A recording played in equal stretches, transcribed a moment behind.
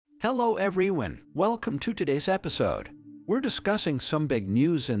Hello everyone, welcome to today's episode. We're discussing some big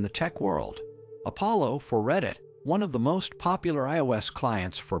news in the tech world. Apollo for Reddit, one of the most popular iOS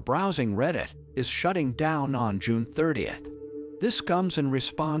clients for browsing Reddit, is shutting down on June 30th. This comes in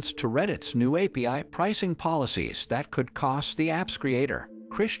response to Reddit's new API pricing policies that could cost the app's creator,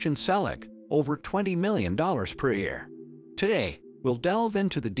 Christian Selig, over $20 million per year. Today, we'll delve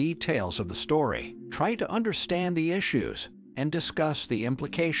into the details of the story, try to understand the issues, and discuss the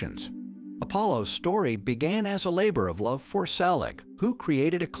implications. Apollo's story began as a labor of love for Selig, who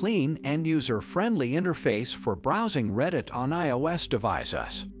created a clean and user-friendly interface for browsing Reddit on iOS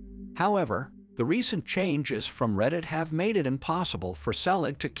devices. However, the recent changes from Reddit have made it impossible for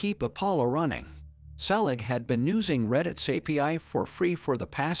Selig to keep Apollo running. Selig had been using Reddit's API for free for the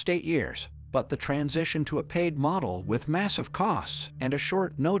past 8 years, but the transition to a paid model with massive costs and a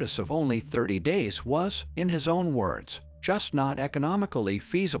short notice of only 30 days was, in his own words, just not economically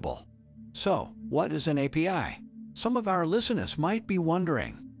feasible. So, what is an API? Some of our listeners might be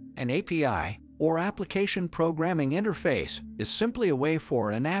wondering. An API, or Application Programming Interface, is simply a way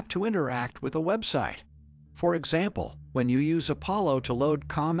for an app to interact with a website. For example, when you use Apollo to load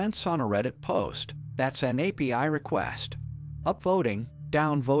comments on a Reddit post, that's an API request. Upvoting,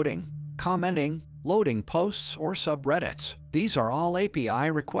 downvoting, commenting, loading posts or subreddits, these are all API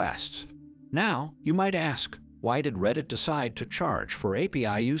requests. Now, you might ask, why did Reddit decide to charge for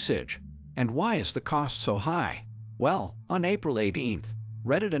API usage? And why is the cost so high? Well, on April 18th,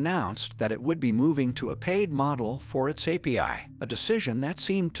 Reddit announced that it would be moving to a paid model for its API, a decision that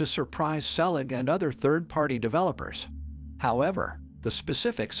seemed to surprise Selig and other third-party developers. However, the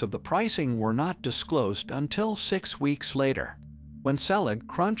specifics of the pricing were not disclosed until 6 weeks later. When Selig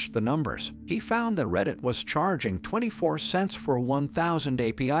crunched the numbers, he found that Reddit was charging 24 cents for 1,000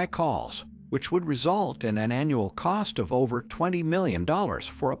 API calls, which would result in an annual cost of over $20 million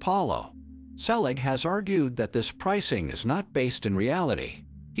for Apollo. Selig has argued that this pricing is not based in reality.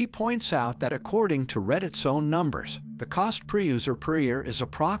 He points out that according to Reddit's own numbers, the cost per user per year is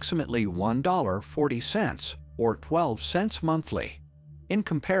approximately $1.40 or 12 cents monthly. In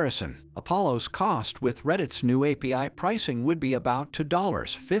comparison, Apollo's cost with Reddit's new API pricing would be about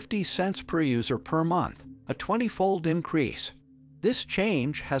 $2.50 per user per month, a 20-fold increase. This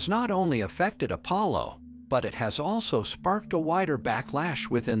change has not only affected Apollo, but it has also sparked a wider backlash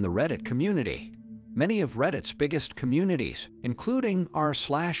within the Reddit community. Many of Reddit's biggest communities, including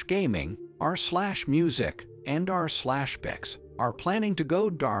r/gaming, r/music, and r/pics, are planning to go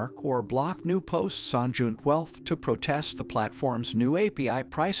dark or block new posts on June 12th to protest the platform's new API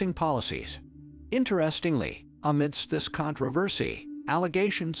pricing policies. Interestingly, amidst this controversy,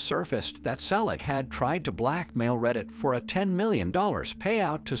 allegations surfaced that Selig had tried to blackmail Reddit for a $10 million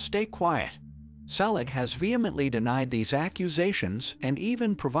payout to stay quiet. Selig has vehemently denied these accusations and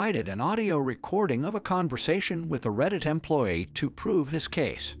even provided an audio recording of a conversation with a Reddit employee to prove his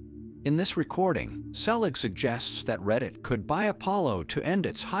case. In this recording, Selig suggests that Reddit could buy Apollo to end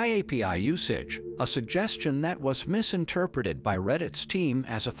its high API usage, a suggestion that was misinterpreted by Reddit's team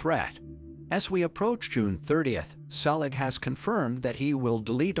as a threat. As we approach June 30th, Selig has confirmed that he will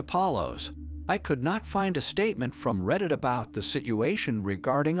delete Apollo's. I could not find a statement from Reddit about the situation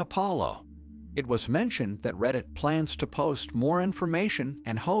regarding Apollo. It was mentioned that Reddit plans to post more information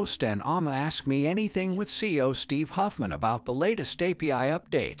and host an Ask Me Anything with CEO Steve Huffman about the latest API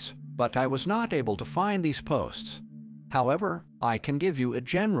updates, but I was not able to find these posts. However, I can give you a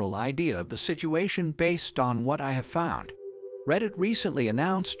general idea of the situation based on what I have found. Reddit recently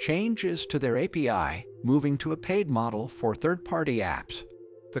announced changes to their API, moving to a paid model for third-party apps.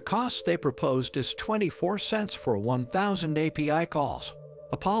 The cost they proposed is 24 cents for 1,000 API calls.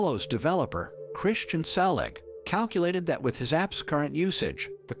 Apollo's developer, Christian Selig, calculated that with his app's current usage,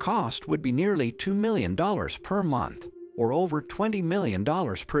 the cost would be nearly $2 million per month, or over $20 million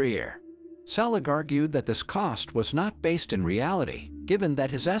per year. Selig argued that this cost was not based in reality, given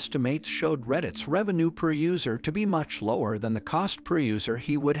that his estimates showed Reddit's revenue per user to be much lower than the cost per user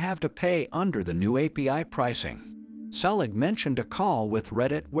he would have to pay under the new API pricing. Selig mentioned a call with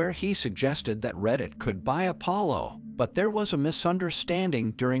Reddit where he suggested that Reddit could buy Apollo, but there was a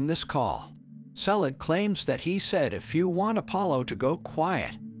misunderstanding during this call. Selig claims that he said if you want Apollo to go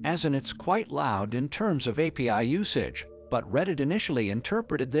quiet, as in it's quite loud in terms of API usage, but Reddit initially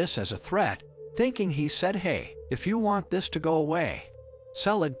interpreted this as a threat, thinking he said, hey, if you want this to go away.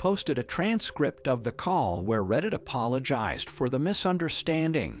 Selig posted a transcript of the call where Reddit apologized for the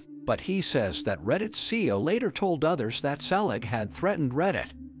misunderstanding, but he says that Reddit's CEO later told others that Selig had threatened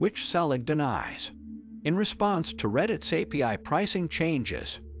Reddit, which Selig denies. In response to Reddit's API pricing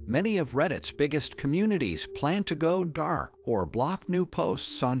changes, Many of Reddit's biggest communities plan to go dark or block new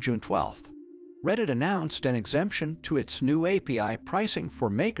posts on June 12th. Reddit announced an exemption to its new API pricing for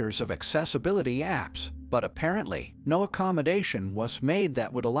makers of accessibility apps, but apparently, no accommodation was made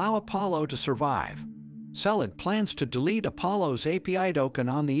that would allow Apollo to survive. Selig plans to delete Apollo's API token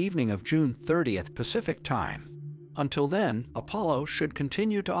on the evening of June 30th Pacific Time. Until then, Apollo should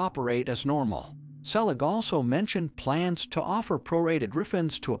continue to operate as normal. Selig also mentioned plans to offer prorated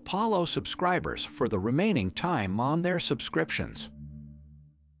refunds to Apollo subscribers for the remaining time on their subscriptions.